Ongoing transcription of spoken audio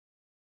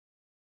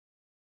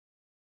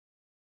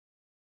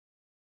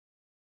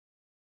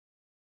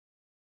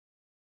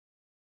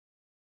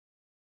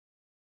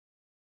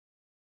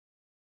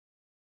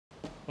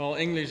Well,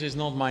 English is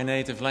not my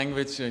native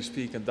language. I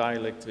speak a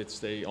dialect which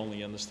they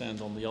only understand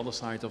on the other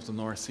side of the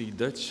North Sea,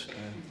 Dutch.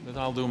 But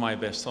I'll do my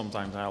best.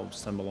 Sometimes I'll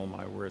stumble on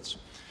my words.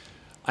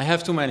 I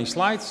have too many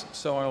slides,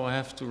 so I will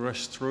have to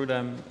rush through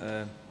them,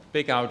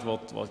 pick out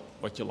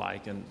what you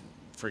like and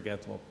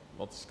forget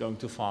what's going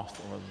too fast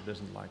or what it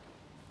doesn't like.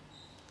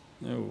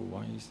 No,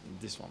 why is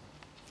this one?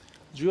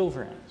 Jules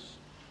Verne.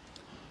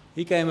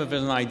 He came up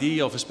with an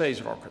idea of a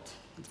space rocket.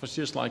 It was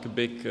just like a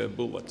big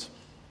bullet.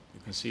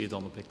 You can see it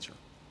on the picture.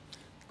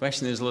 The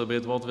question is a little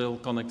bit, what will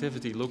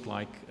connectivity look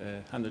like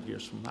 100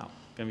 years from now?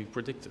 Can we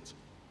predict it?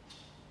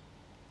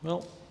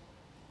 Well,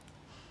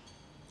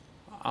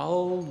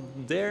 I'll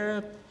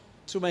dare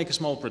to make a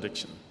small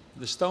prediction.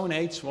 The Stone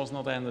Age was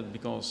not ended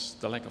because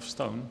the lack of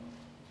stone,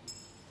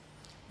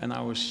 and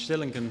our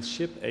silicon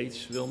ship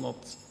age will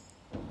not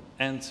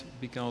end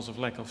because of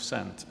lack of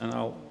sand. And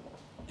I'll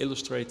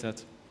illustrate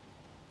that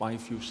by a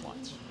few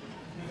slides.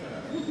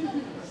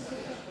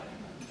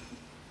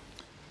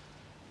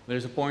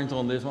 There's a point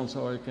on this one,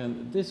 so I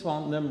can. This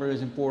one number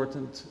is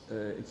important.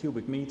 A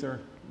cubic meter.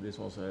 This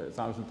was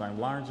 1,000 times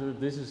larger.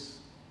 This is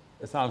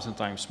 1,000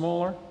 times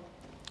smaller,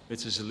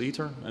 which is a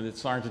liter. And it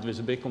started with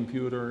a big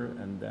computer,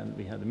 and then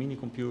we had the mini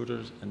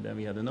computers, and then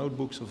we had the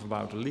notebooks of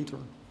about a liter.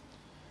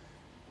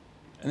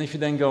 And if you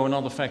then go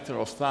another factor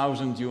of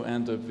 1,000, you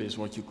end up with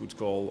what you could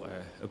call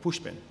a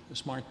pushpin, a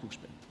smart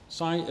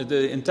pushpin.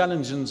 The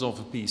intelligence of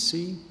a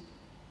PC,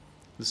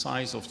 the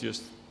size of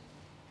just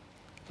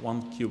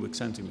 1 cubic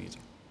centimeter.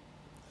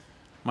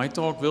 My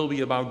talk will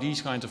be about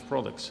these kinds of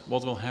products.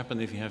 What will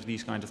happen if you have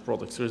these kinds of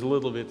products? There's a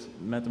little bit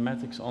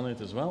mathematics on it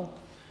as well.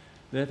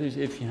 That is,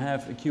 if you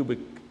have a cubic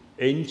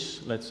inch,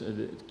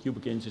 the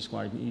cubic inch is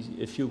quite easy.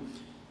 If you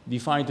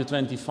divide the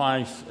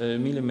 25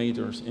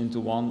 millimeters into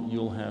one,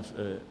 you'll have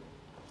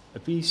a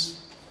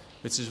piece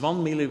which is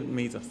 1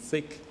 millimeter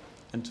thick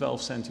and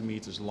 12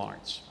 centimeters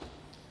large.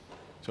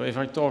 So if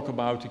I talk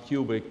about a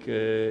cubic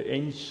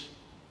inch,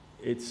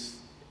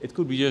 it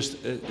could be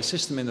just a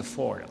system in a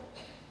foil.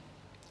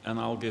 And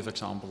I'll give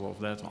examples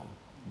of that one.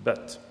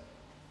 But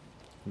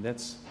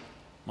that's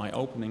my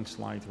opening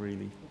slide,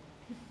 really.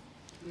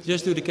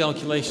 Just do the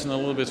calculation a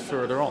little bit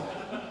further on.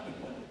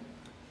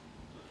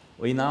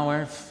 We now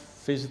are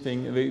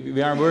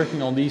we are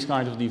working on these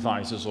kind of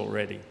devices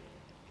already.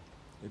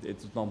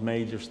 It's not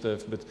major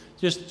stuff, but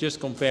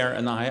just compare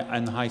an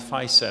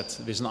hi-fi set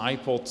with an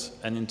iPod,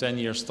 and in 10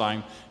 years'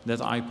 time, that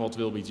iPod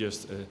will be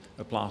just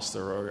a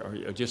plaster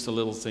or just a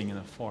little thing in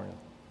a foil.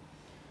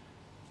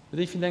 But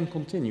if you then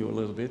continue a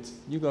little bit,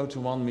 you go to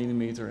 1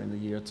 millimeter in the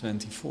year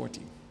 2040.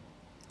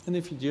 And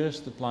if you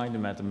just apply the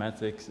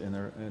mathematics in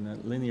a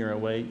linear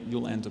way,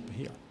 you'll end up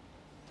here.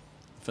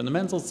 The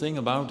fundamental thing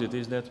about it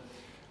is that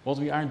what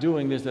we are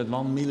doing is that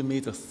 1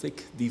 millimeter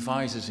thick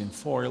devices in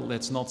foil,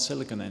 that's not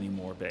silicon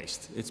anymore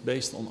based. It's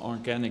based on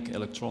organic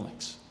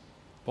electronics,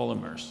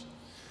 polymers.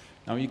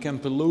 Now you can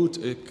pollute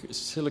a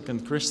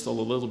silicon crystal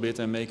a little bit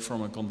and make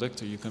from a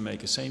conductor, you can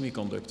make a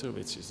semiconductor,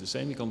 which is the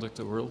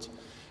semiconductor world.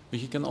 But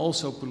you can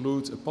also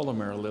pollute a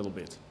polymer a little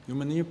bit. You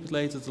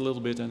manipulate it a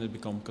little bit and it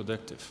becomes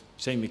conductive,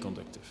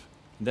 semiconductive.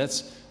 And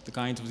that's the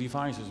kind of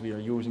devices we are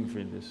using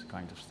for this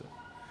kind of stuff.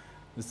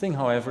 The thing,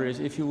 however,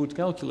 is if you would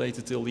calculate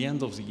it till the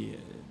end of the year,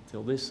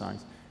 till this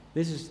size,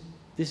 this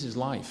is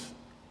life.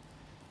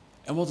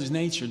 And what is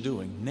nature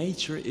doing?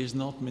 Nature is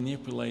not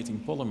manipulating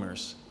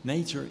polymers.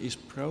 Nature is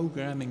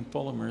programming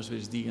polymers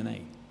with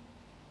DNA.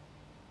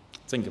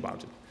 Think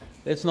about it.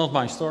 That's not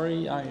my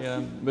story,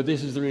 but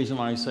this is the reason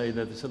why I say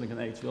that the silicon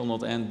age will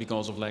not end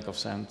because of lack of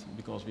sand,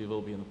 because we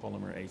will be in the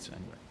polymer age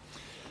anyway.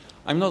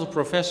 I'm not a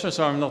professor,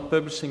 so I'm not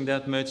publishing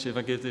that much. If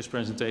I give this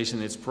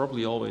presentation, it's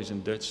probably always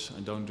in Dutch.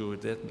 I don't do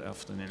it that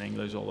often in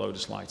English, although the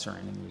slides are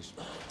in English.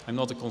 I'm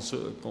not a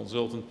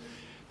consultant.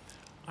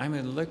 I'm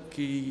in a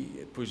lucky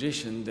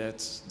position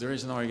that there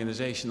is an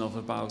organization of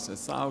about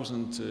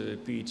 1,000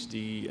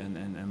 PhD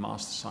and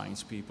master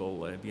science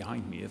people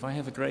behind me. If I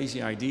have a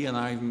crazy idea and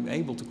I'm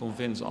able to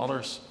convince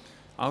others,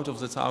 out of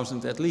the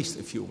 1,000, at least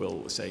a few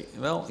will say,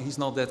 well, he's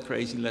not that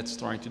crazy, let's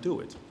try to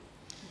do it.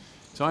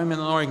 So I'm in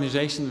an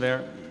organization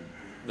where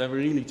we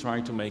really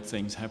try to make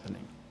things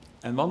happening.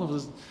 And one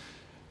of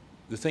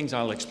the things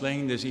I'll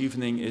explain this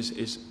evening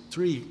is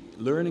 3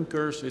 learning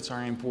curves which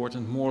are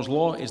important. Moore's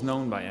law is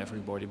known by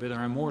everybody, but there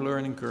are more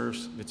learning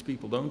curves which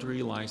people don't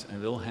realize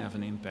and will have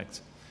an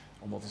impact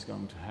on what is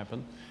going to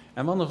happen.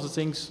 And one of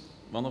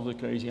the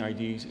crazy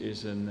ideas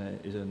is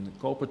a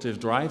cooperative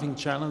driving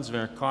challenge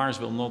where cars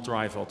will not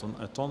drive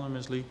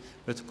autonomously,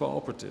 but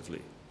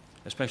cooperatively,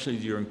 especially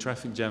during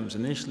traffic jams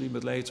initially,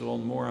 but later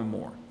on more and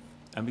more.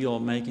 And we are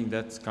making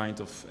that kind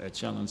of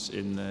challenge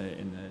in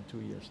 2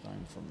 years'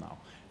 time from now,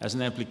 as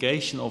an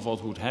application of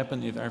what would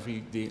happen if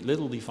every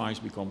little device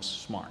becomes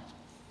smart.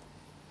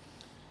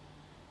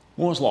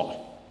 Moore's law.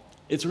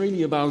 It's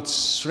really about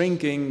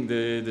shrinking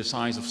the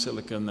size of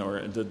silicon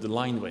or the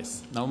line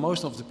width. Now,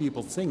 most of the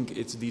people think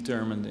it's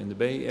determined in the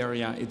Bay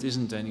Area. It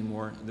isn't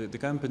anymore. The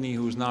company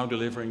who's now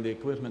delivering the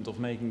equipment of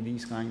making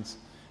these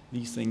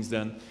things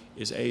then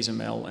is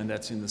ASML, and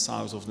that's in the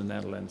south of the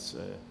Netherlands,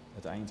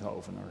 at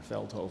Eindhoven or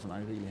Veldhoven, I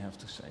really have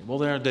to say.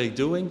 What are they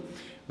doing?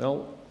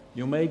 Well,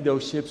 you make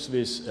those ships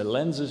with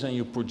lenses and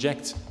you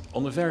project,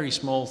 on a very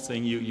small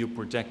thing, you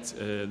project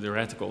the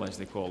reticle, as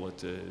they call it,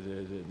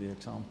 the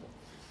example.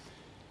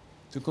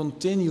 To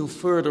continue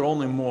further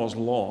on in Moore's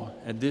law,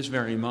 at this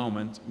very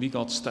moment, we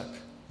got stuck.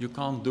 You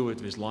can't do it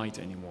with light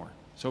anymore.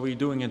 So we're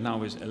doing it now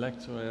with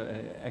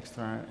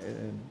extra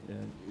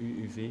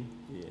EUV,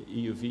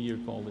 you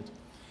call it.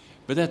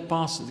 But it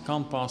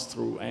can't pass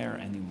through air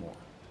anymore.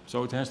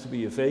 So it has to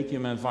be a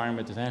vacuum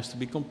environment, it has to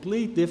be a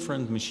complete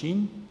different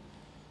machine.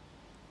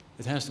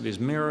 It has to be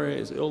mirror,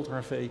 it's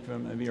ultra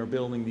vacuum, and we are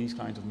building these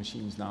kinds of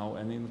machines now,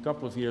 and in a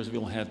couple of years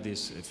we'll have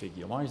this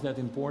figure. Why is that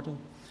important?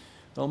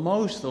 Well,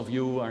 most of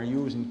you are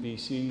using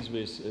PCs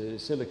with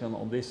silicon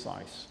on this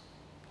size,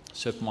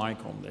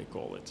 submicron they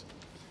call it.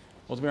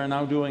 What we are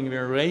now doing, we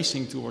are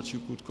racing to what you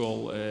could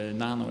call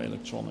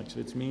nanoelectronics,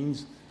 which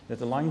means that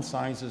the line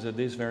sizes at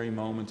this very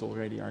moment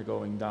already are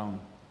going down.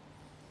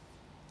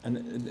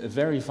 And a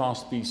very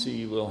fast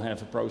PC will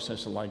have a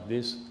processor like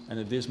this, and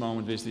at this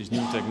moment with this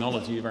new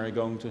technology we are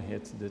going to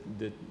hit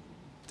the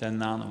 10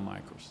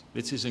 nanomicros,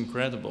 which is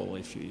incredible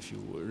if you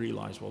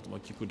realize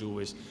what you could do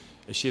with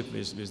a chip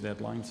with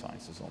that line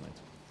sizes on it.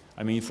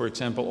 I mean, for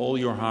example, all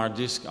your hard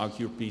disk out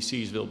your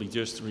PCs will be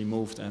just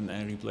removed and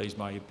replaced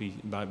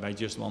by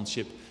just one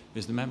chip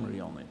with the memory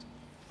on it.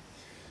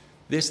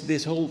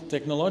 This whole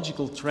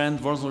technological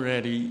trend was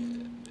already,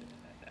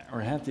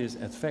 or had this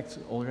effect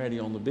already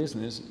on the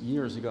business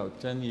years ago,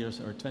 10 years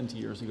or 20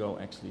 years ago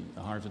actually,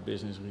 a Harvard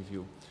Business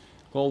Review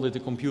called it a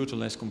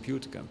computerless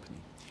computer company.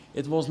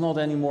 It was not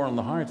anymore on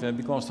the hardware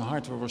because the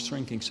hardware was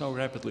shrinking so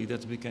rapidly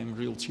that it became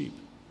real cheap.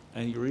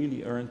 And you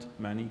really earned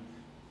money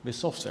with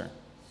software.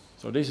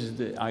 So this is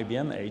the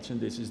IBM age and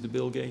this is the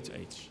Bill Gates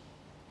age.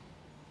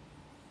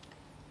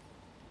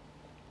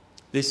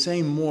 This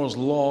same Moore's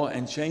law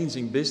and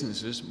changing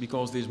businesses,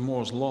 because this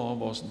Moore's law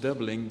was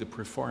doubling the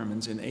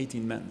performance in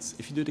 18 months.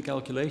 If you do the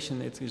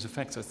calculation, it is a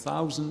factor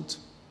 1,000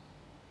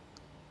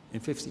 in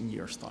 15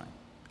 years' time.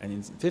 And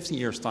in 15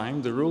 years'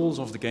 time, the rules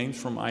of the games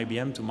from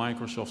IBM to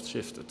Microsoft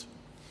shifted.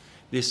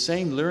 This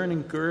same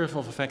learning curve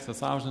of a factor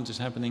 1,000 is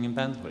happening in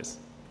bandwidth.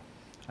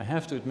 I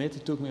have to admit,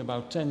 it took me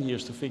about 10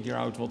 years to figure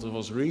out what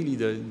was really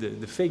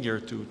the figure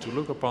to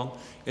look upon.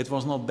 It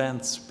was not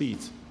band speed,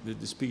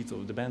 the speed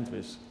of the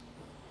bandwidth.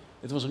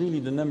 It was really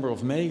the number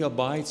of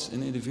megabytes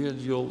an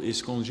individual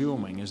is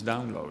consuming, is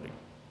downloading.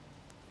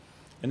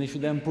 And if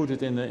you then put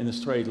it in a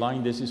straight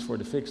line, this is for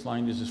the fixed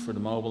line, this is for the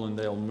mobile, and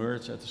they'll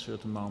merge at a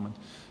certain moment.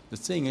 The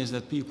thing is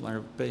that people are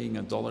paying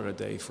 $1 a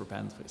day for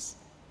bandwidth.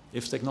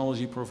 If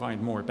technology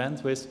provides more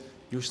bandwidth,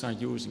 you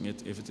start using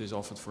it if it is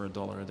offered for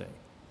 $1 a day.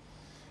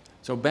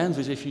 So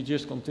bandwidth, if you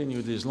just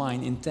continue this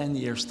line, in 10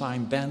 years'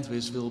 time,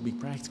 bandwidth will be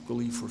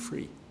practically for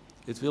free.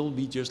 It will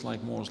be just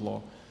like Moore's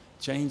law,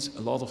 change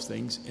a lot of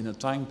things in a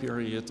time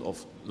period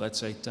of, let's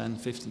say, 10,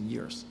 15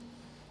 years.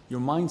 Your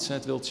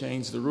mindset will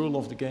change, the rule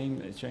of the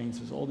game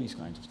changes, all these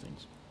kinds of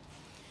things.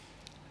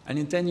 And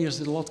in 10 years,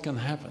 a lot can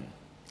happen.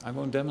 I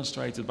won't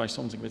demonstrate it by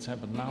something that's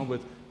happened now,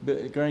 but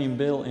Graham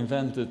Bell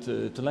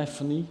invented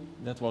telephony.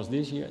 That was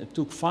this year. It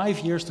took 5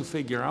 years to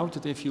figure out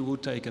that if you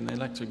would take an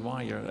electric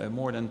wire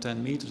more than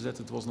 10 meters, that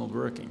it was not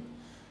working.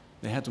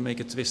 They had to make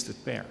a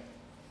twisted pair.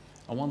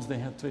 And once they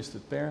had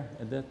twisted pair,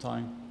 at that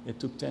time, it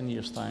took 10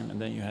 years' time, and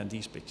then you had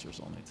these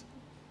pictures on it.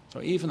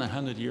 So even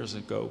 100 years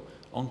ago,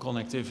 on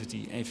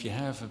connectivity, if you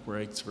have a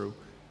breakthrough,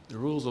 the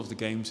rules of the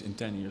games in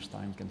 10 years'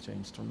 time can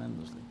change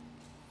tremendously.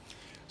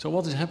 So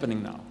what is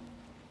happening now?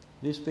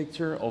 This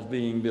picture of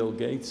being Bill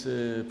Gates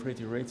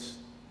pretty rich,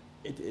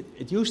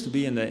 it used to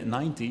be in the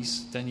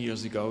 90s, 10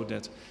 years ago,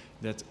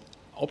 that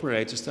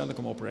operators,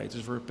 telecom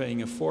operators, were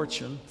paying a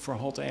fortune for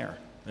hot air.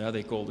 Yeah,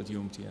 they called it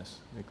UMTS.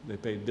 They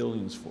paid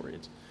billions for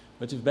it.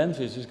 But if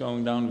bandwidth is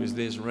going down with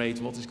this rate,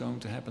 what is going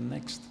to happen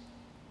next?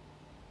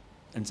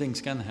 And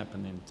things can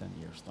happen in 10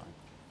 years' time.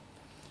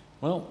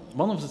 Well,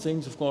 one of the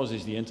things, of course,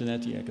 is the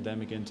internet, the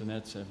academic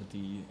internet.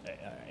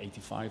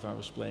 85 I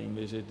was playing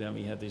with it. Then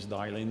we had this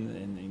dial-in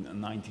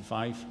in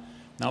 95.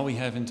 Now we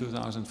have in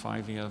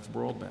 2005, we have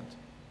broadband.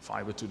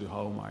 Fiber to the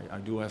home. I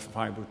do have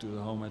fiber to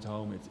the home at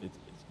home.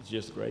 It's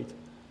just great.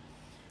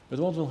 But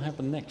what will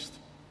happen next?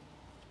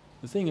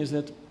 The thing is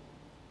that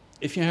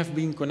if you have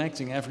been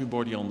connecting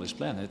everybody on this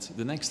planet,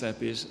 the next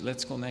step is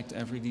let's connect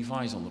every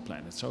device on the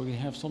planet. So we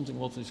have something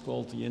what is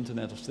called the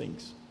Internet of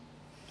Things.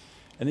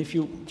 And if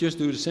you just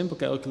do the simple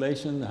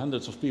calculation,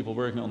 hundreds of people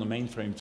working on the mainframe